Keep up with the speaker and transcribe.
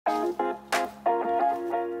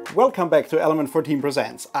Welcome back to Element 14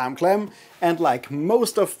 Presents. I'm Clem, and like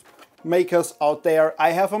most of makers out there,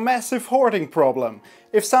 I have a massive hoarding problem.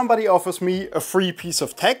 If somebody offers me a free piece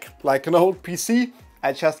of tech, like an old PC,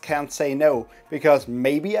 I just can't say no, because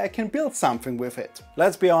maybe I can build something with it.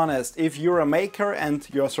 Let's be honest, if you're a maker and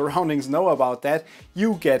your surroundings know about that,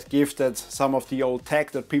 you get gifted some of the old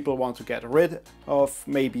tech that people want to get rid of,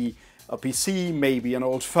 maybe a PC, maybe an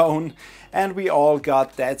old phone, and we all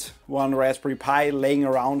got that one Raspberry Pi laying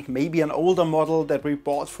around, maybe an older model that we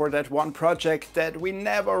bought for that one project that we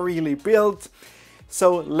never really built.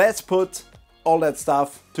 So let's put all that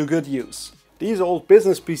stuff to good use. These old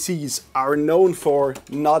business PCs are known for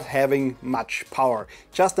not having much power,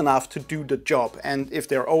 just enough to do the job, and if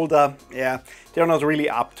they're older, yeah, they're not really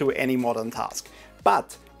up to any modern task.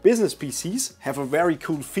 But business PCs have a very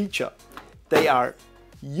cool feature. They are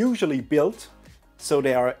usually built so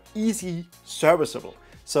they are easy serviceable.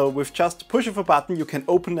 So with just push of a button you can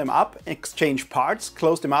open them up, exchange parts,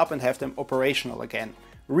 close them up and have them operational again.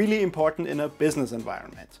 Really important in a business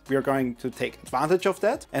environment. We are going to take advantage of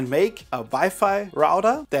that and make a Wi-Fi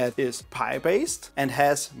router that is Pi based and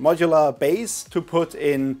has modular bays to put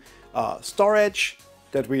in storage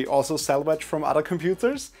that we also salvage from other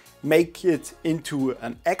computers, make it into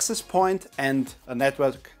an access point and a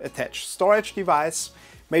network attached storage device,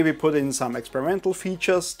 maybe put in some experimental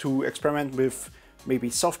features to experiment with maybe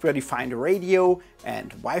software defined radio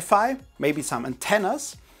and Wi-Fi, maybe some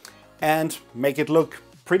antennas, and make it look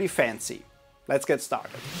pretty fancy. Let's get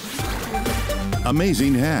started.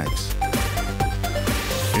 Amazing hacks.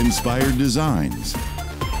 Inspired designs.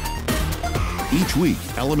 Each week,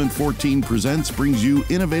 Element 14 Presents brings you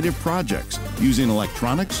innovative projects using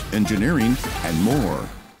electronics, engineering, and more.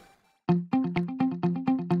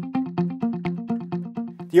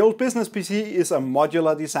 The old business PC is a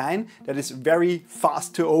modular design that is very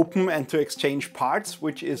fast to open and to exchange parts,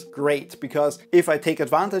 which is great because if I take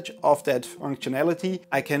advantage of that functionality,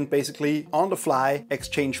 I can basically on the fly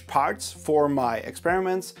exchange parts for my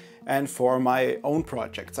experiments and for my own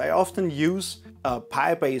projects. I often use a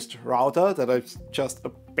Pi-based router that is just a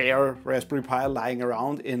bare Raspberry Pi lying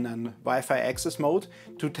around in an Wi-Fi access mode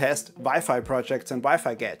to test Wi-Fi projects and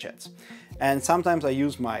Wi-Fi gadgets. And sometimes I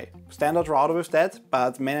use my standard router with that,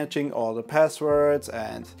 but managing all the passwords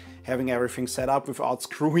and having everything set up without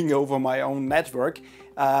screwing over my own network,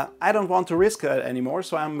 I don't want to risk that anymore,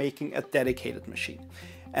 so I'm making a dedicated machine.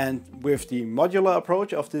 And with the modular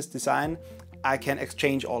approach of this design, I can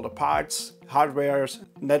exchange all the parts, hardwares,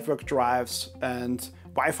 network drives and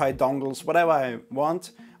Wi-Fi dongles, whatever I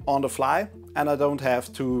want on the fly, and I don't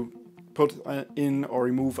have to put in or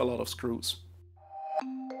remove a lot of screws.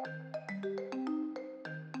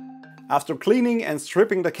 After cleaning and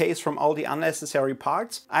stripping the case from all the unnecessary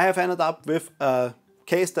parts, I have ended up with a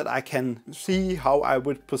case that I can see how I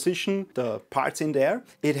would position the parts in there.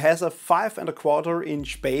 It has a 5¼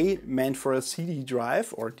 inch bay meant for a CD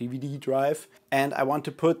drive or DVD drive, and I want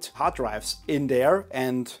to put hard drives in there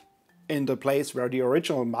and in the place where the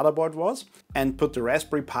original motherboard was, and put the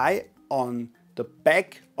Raspberry Pi on the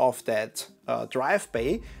back of that drive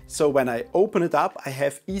bay, so when I open it up I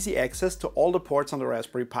have easy access to all the ports on the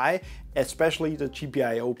Raspberry Pi, especially the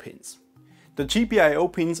GPIO pins. The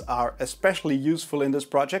GPIO pins are especially useful in this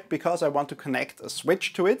project because I want to connect a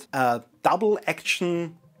switch to it, a double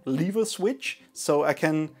action lever switch, so I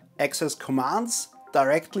can access commands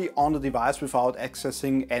directly on the device without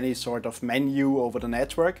accessing any sort of menu over the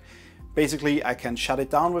network. Basically, I can shut it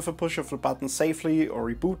down with a push of the button safely or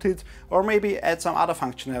reboot it, or maybe add some other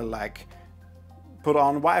functionality like put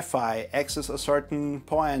on Wi-Fi, access a certain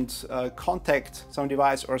point, contact some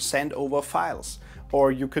device or send over files.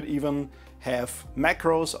 Or you could even have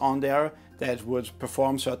macros on there that would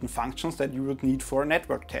perform certain functions that you would need for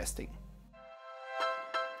network testing.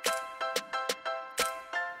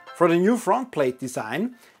 For the new front plate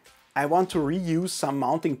design, I want to reuse some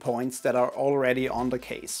mounting points that are already on the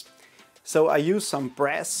case. So I use some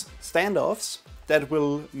brass standoffs that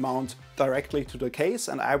will mount directly to the case,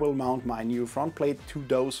 and I will mount my new front plate to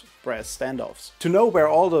those brass standoffs. To know where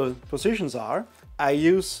all the positions are, I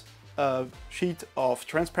use a sheet of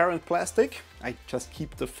transparent plastic. I just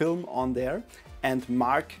keep the film on there and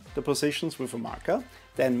mark the positions with a marker,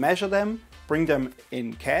 then measure them, bring them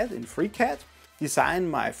in CAD, in FreeCAD, design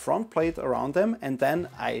my front plate around them, and then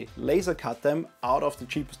I laser cut them out of the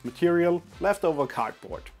cheapest material, leftover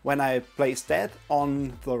cardboard. When I place that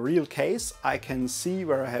on the real case, I can see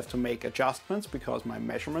where I have to make adjustments because my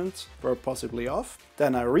measurements were possibly off.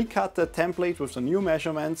 Then I recut the template with the new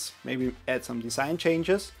measurements, maybe add some design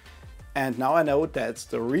changes, and now I know that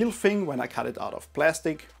the real thing when I cut it out of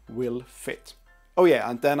plastic will fit. Oh yeah,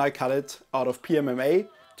 and then I cut it out of PMMA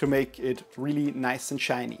to make it really nice and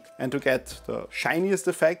shiny. And to get the shiniest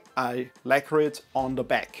effect, I lacquer it on the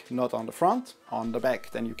back, not on the front, on the back.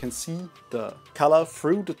 Then you can see the color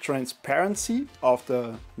through the transparency of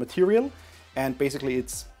the material, and basically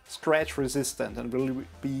it's scratch resistant and will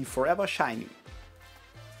be forever shiny.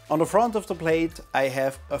 On the front of the plate I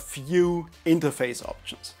have a few interface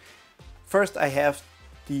options. First I have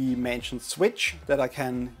the mentioned switch that I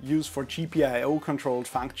can use for GPIO controlled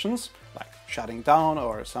functions, like shutting down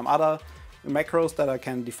or some other macros that I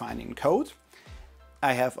can define in code.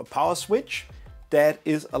 I have a power switch that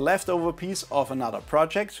is a leftover piece of another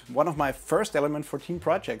project, one of my first Element 14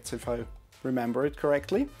 projects if I remember it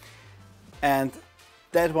correctly. And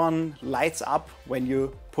that one lights up when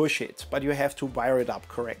you push it, but you have to wire it up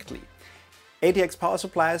correctly. ATX power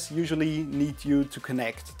supplies usually need you to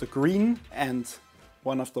connect the green and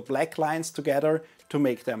one of the black lines together to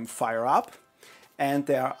make them fire up. And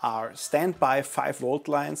there are standby 5-volt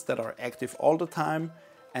lines that are active all the time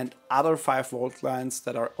and other 5-volt lines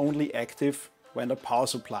that are only active when the power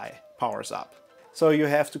supply powers up. So you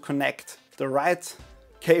have to connect the right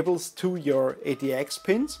cables to your ATX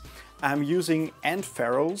pins. I'm using end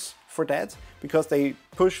ferrules for that because they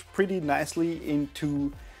push pretty nicely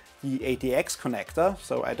into the ATX connector,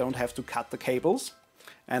 so I don't have to cut the cables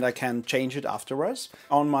and I can change it afterwards.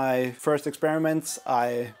 On my first experiments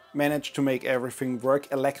I managed to make everything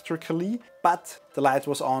work electrically, but the light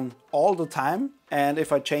was on all the time, and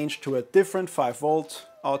if I changed to a different 5-volt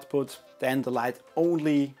output, then the light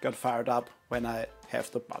only got fired up when I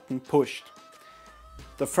have the button pushed.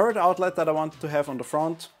 The third outlet that I want to have on the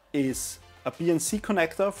front is a BNC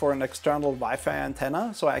connector for an external Wi-Fi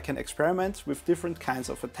antenna, so I can experiment with different kinds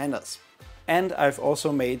of antennas. And I've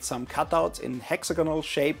also made some cutouts in hexagonal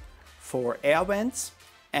shape for air vents,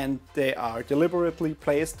 and they are deliberately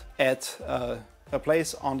placed at a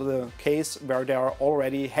place on the case where there are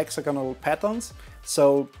already hexagonal patterns,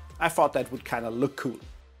 so I thought that would kind of look cool.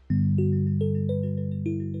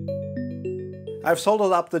 I've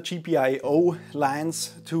soldered up the GPIO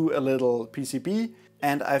lines to a little PCB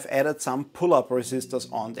and I've added some pull-up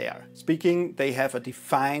resistors on there. Speaking, they have a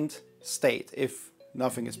defined state. If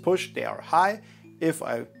nothing is pushed, they are high. If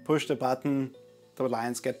I push the button, the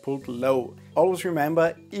lines get pulled low. Always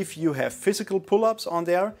remember, if you have physical pull-ups on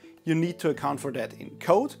there, you need to account for that in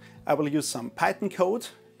code. I will use some Python code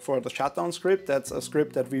for the shutdown script. That's a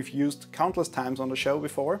script that we've used countless times on the show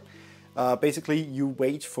before. Basically, you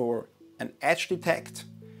wait for an edge detect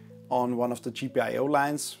on one of the GPIO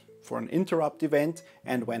lines for an interrupt event,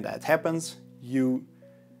 and when that happens, you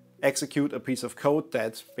execute a piece of code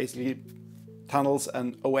that basically tunnels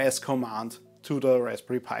an OS command to the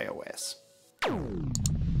Raspberry Pi OS.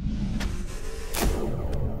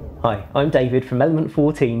 Hi, I'm David from Element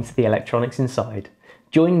 14 to the Electronics Inside.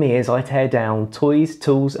 Join me as I tear down toys,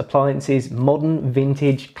 tools, appliances, modern,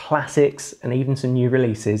 vintage, classics, and even some new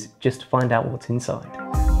releases just to find out what's inside.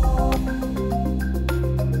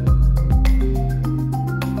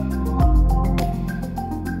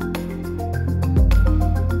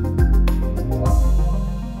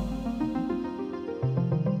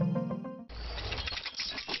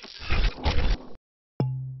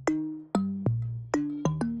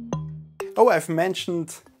 Oh, I've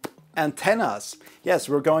mentioned antennas. Yes,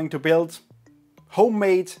 we're going to build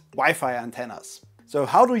homemade Wi-Fi antennas. So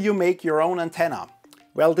how do you make your own antenna?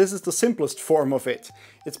 Well, this is the simplest form of it.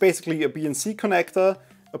 It's basically a BNC connector,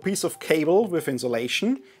 a piece of cable with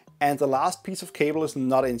insulation, and the last piece of cable is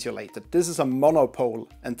not insulated. This is a monopole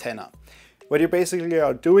antenna. What you basically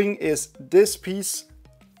are doing is this piece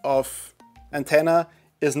of antenna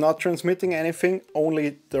is not transmitting anything,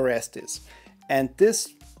 only the rest is. And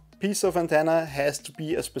this piece of antenna has to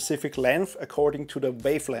be a specific length according to the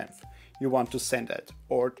wavelength you want to send it,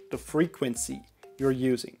 or the frequency you're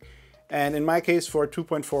using. And in my case, for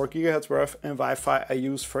 2.4 GHz worth in Wi-Fi, I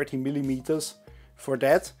use 30 millimeters for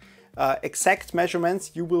that. Exact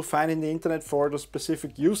measurements you will find in the internet for the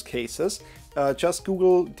specific use cases. Just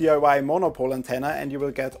Google DIY monopole antenna and you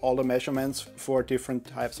will get all the measurements for different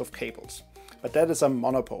types of cables. But that is a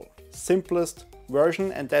monopole, simplest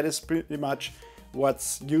version, and that is pretty much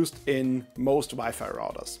what's used in most Wi-Fi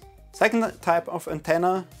routers. Second type of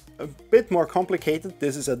antenna, a bit more complicated.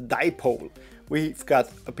 This is a dipole. We've got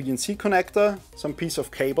a BNC connector, some piece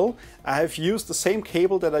of cable. I have used the same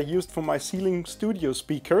cable that I used for my ceiling studio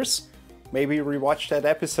speakers. Maybe rewatch that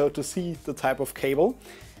episode to see the type of cable.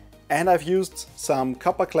 And I've used some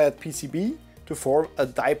copper-clad PCB to form a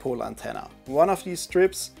dipole antenna. One of these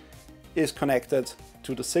strips is connected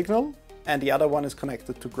to the signal and the other one is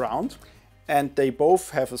connected to ground. And they both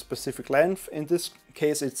have a specific length. In this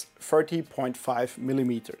case it's 30.5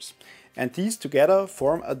 millimeters. And these together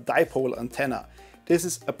form a dipole antenna. This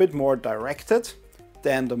is a bit more directed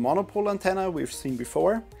than the monopole antenna we've seen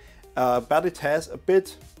before, but it has a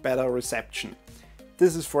bit better reception.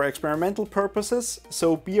 This is for experimental purposes,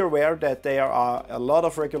 so be aware that there are a lot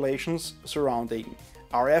of regulations surrounding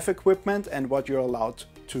RF equipment and what you're allowed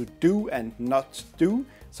to do and not do.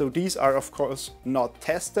 So these are of course not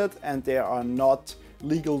tested and they are not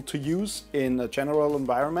legal to use in a general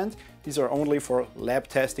environment. These are only for lab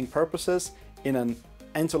testing purposes in an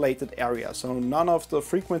insulated area, so none of the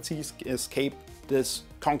frequencies escape this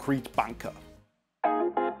concrete bunker.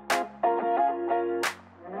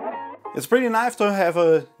 It's pretty nice to have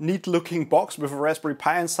a neat looking box with a Raspberry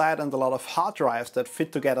Pi inside and a lot of hard drives that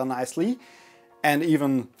fit together nicely, and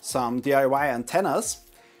even some DIY antennas.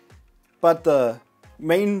 But the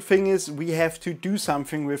main thing is we have to do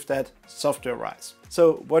something with that software-wise.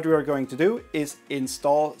 So what we are going to do is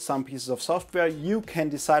install some pieces of software. You can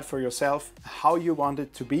decide for yourself how you want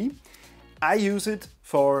it to be. I use it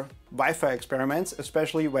for Wi-Fi experiments,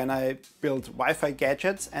 especially when I build Wi-Fi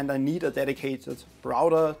gadgets and I need a dedicated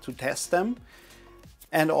router to test them.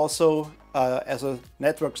 And also as a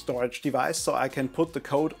network storage device, so I can put the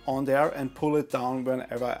code on there and pull it down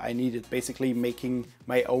whenever I need it, basically making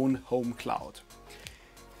my own home cloud.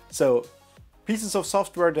 So pieces of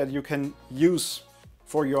software that you can use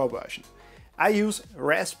for your version. I use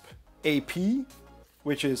Rasp AP,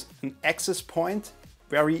 which is an access point,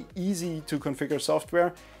 very easy to configure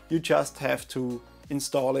software. You just have to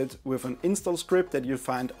install it with an install script that you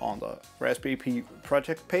find on the Raspberry Pi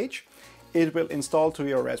project page. It will install to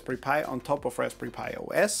your Raspberry Pi on top of Raspberry Pi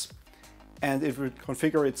OS, and it will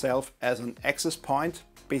configure itself as an access point,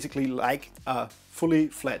 basically like a fully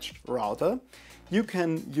fledged router. You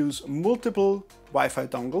can use multiple Wi-Fi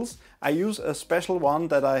dongles. I use a special one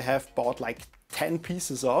that I have bought like 10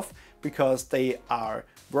 pieces of because they are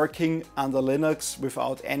working under Linux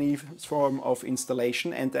without any form of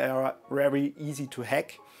installation and they are very easy to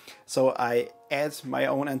hack. So I add my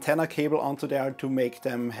own antenna cable onto there to make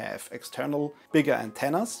them have external bigger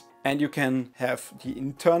antennas. And you can have the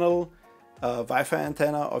internal Wi-Fi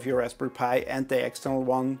antenna of your Raspberry Pi and the external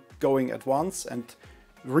one going at once and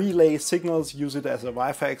relay signals, use it as a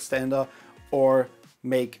Wi-Fi extender, or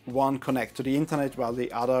make one connect to the internet while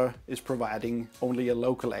the other is providing only a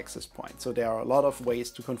local access point. So there are a lot of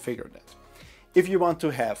ways to configure that. If you want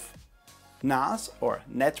to have NAS or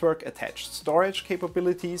network attached storage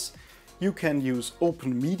capabilities, you can use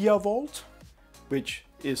Open Media Vault, which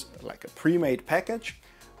is like a pre-made package,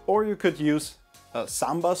 or you could use a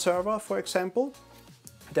Samba server, for example,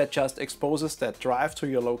 that just exposes that drive to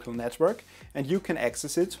your local network and you can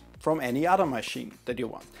access it from any other machine that you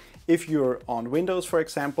want. If you're on Windows, for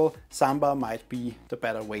example, Samba might be the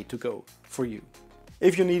better way to go for you.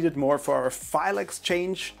 If you need it more for a file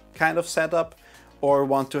exchange kind of setup or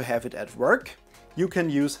want to have it at work, you can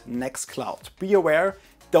use Nextcloud. Be aware,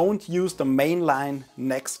 don't use the mainline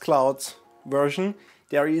Nextcloud version.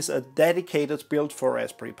 There is a dedicated build for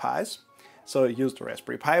Raspberry Pis. So use the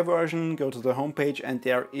Raspberry Pi version, go to the homepage, and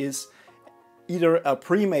there is either a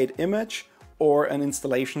pre-made image or an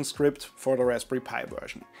installation script for the Raspberry Pi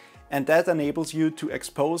version. And that enables you to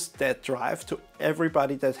expose that drive to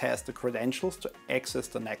everybody that has the credentials to access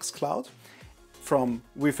the Nextcloud from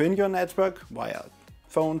within your network via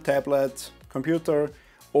phone, tablet, computer,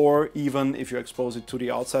 or even if you expose it to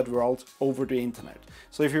the outside world over the internet.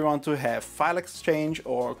 So if you want to have file exchange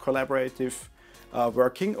or collaborative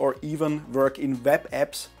working, or even work in web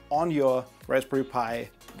apps on your Raspberry Pi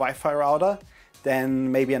Wi-Fi router,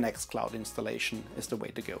 then maybe a Nextcloud installation is the way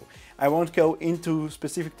to go. I won't go into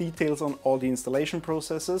specific details on all the installation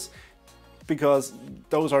processes because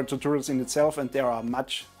those are tutorials in itself and there are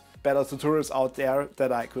much better tutorials out there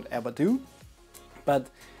that I could ever do. But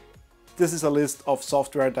this is a list of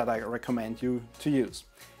software that I recommend you to use.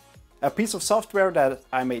 A piece of software that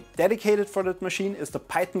I made dedicated for that machine is the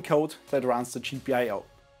Python code that runs the GPIO.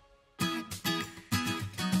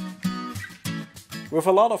 With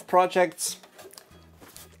a lot of projects,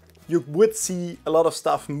 you would see a lot of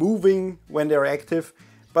stuff moving when they're active,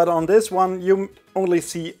 but on this one you only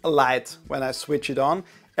see a light when I switch it on.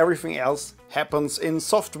 Everything else happens in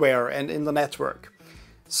software and in the network.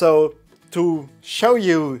 So to show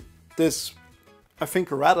you this, I think,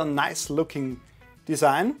 rather nice looking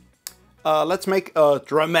design, let's make a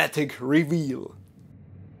dramatic reveal.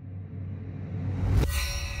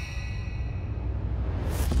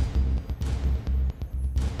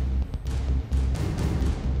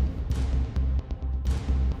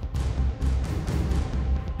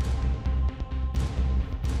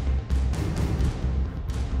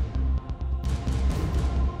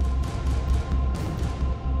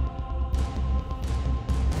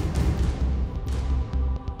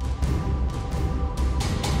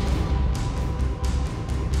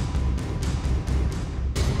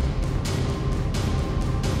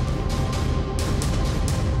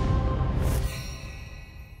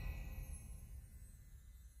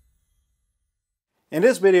 In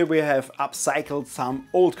this video we have upcycled some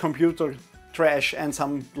old computer trash and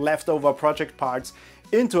some leftover project parts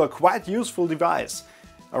into a quite useful device.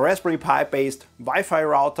 A Raspberry Pi based Wi-Fi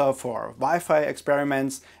router for Wi-Fi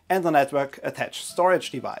experiments and a network attached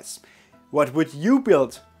storage device. What would you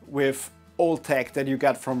build with old tech that you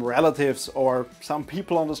got from relatives or some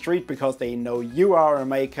people on the street because they know you are a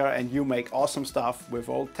maker and you make awesome stuff with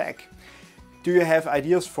old tech? Do you have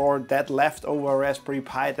ideas for that leftover Raspberry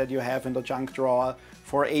Pi that you have in the junk drawer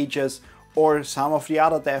for ages, or some of the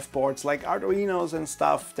other dev boards like Arduinos and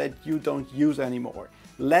stuff that you don't use anymore?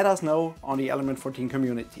 Let us know on the Element 14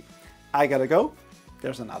 community. I gotta go,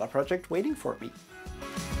 there's another project waiting for me.